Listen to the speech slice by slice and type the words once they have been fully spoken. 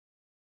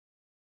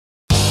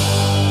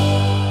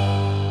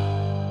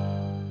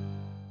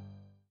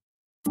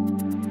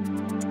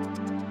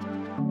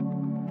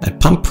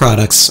At Pump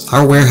Products,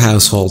 our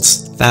warehouse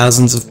holds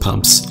thousands of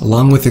pumps,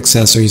 along with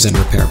accessories and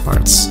repair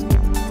parts.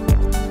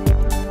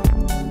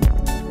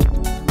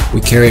 We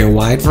carry a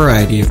wide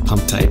variety of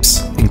pump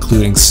types,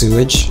 including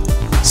sewage,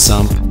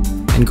 sump,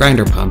 and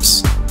grinder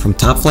pumps, from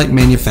top-flight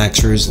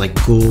manufacturers like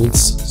Gould's,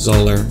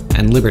 Zoller,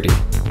 and Liberty.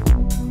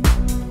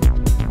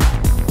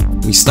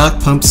 We stock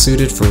pumps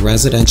suited for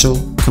residential,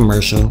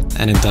 commercial,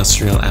 and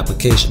industrial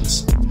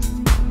applications.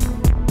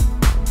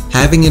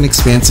 Having an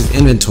expansive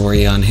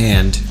inventory on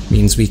hand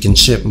means we can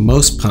ship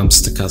most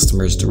pumps to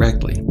customers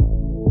directly.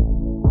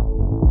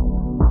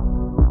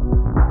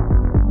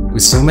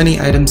 With so many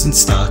items in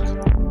stock,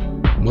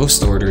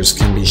 most orders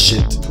can be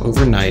shipped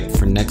overnight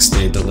for next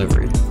day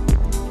delivery.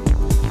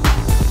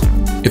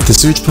 If the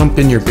sewage pump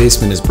in your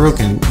basement is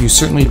broken, you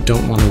certainly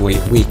don't want to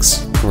wait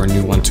weeks for a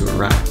new one to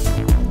arrive.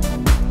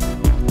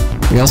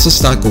 We also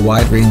stock a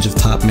wide range of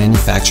top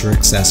manufacturer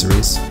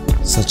accessories,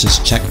 such as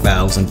check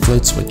valves and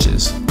float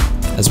switches,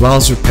 as well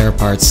as repair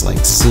parts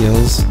like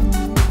seals,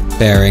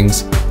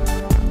 bearings,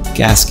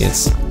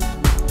 gaskets,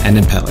 and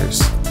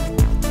impellers.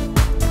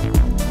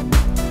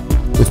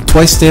 With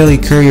twice daily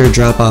courier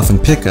drop-off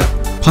and pickup,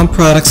 Pump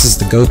Products is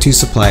the go-to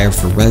supplier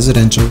for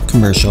residential,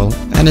 commercial,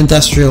 and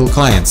industrial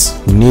clients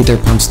who need their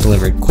pumps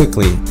delivered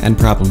quickly and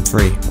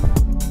problem-free.